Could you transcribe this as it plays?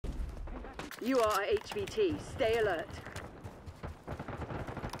You are HVT. Stay alert.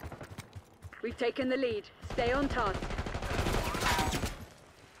 We've taken the lead. Stay on task.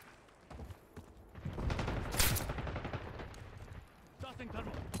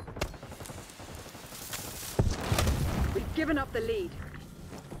 We've given up the lead.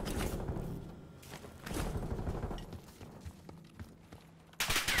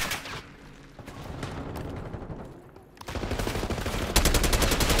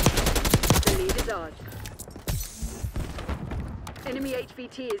 The lead is ours. Enemy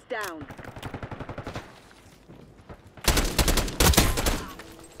HVT is down.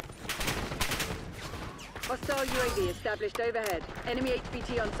 Hostile UAV established overhead. Enemy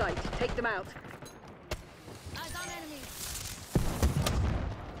HVT on site. Take them out. Eyes on enemy.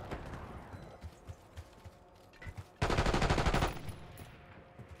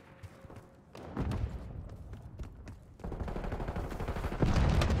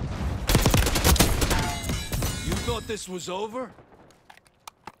 You thought this was over?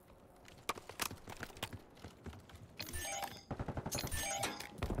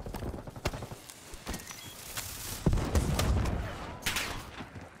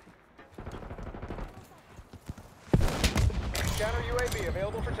 Counter UAV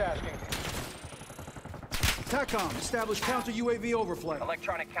available for tasking. TACOM, establish counter UAV overflight.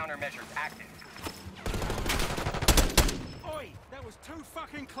 Electronic countermeasures active. Oi! That was too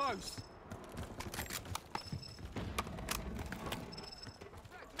fucking close!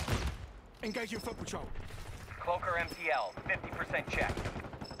 Engaging foot patrol. Cloaker MTL, 50% check.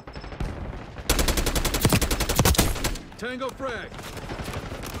 Tango frag.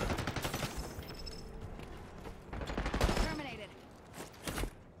 Terminated.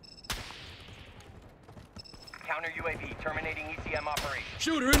 Counter UAV terminating ECM operation.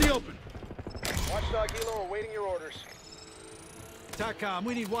 Shooter in the open. Watchdog Helo awaiting your orders. TACOM,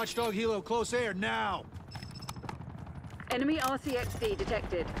 we need Watchdog Helo close air now. Enemy RCXD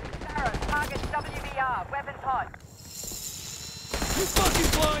detected. Arrow, target WBR, weapons hot. You fucking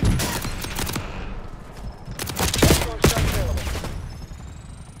blind! Hellstorm shot available.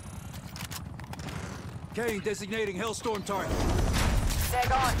 Kane designating Hellstorm target. They're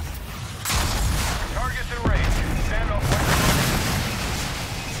gone. Targets in range. Stand off.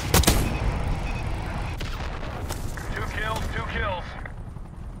 Two kills.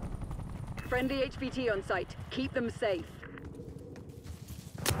 Friendly HVT on site. Keep them safe.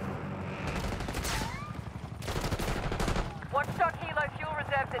 Watchdog Helo fuel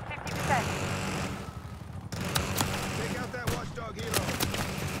reserves at 50%. Take out that watchdog helo.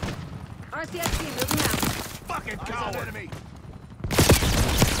 RCXD moving out. Fucking coward! Enemy.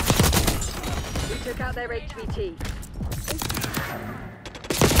 We took out their HVT.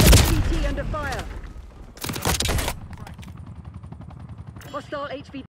 HVT under fire. Hostile HVT.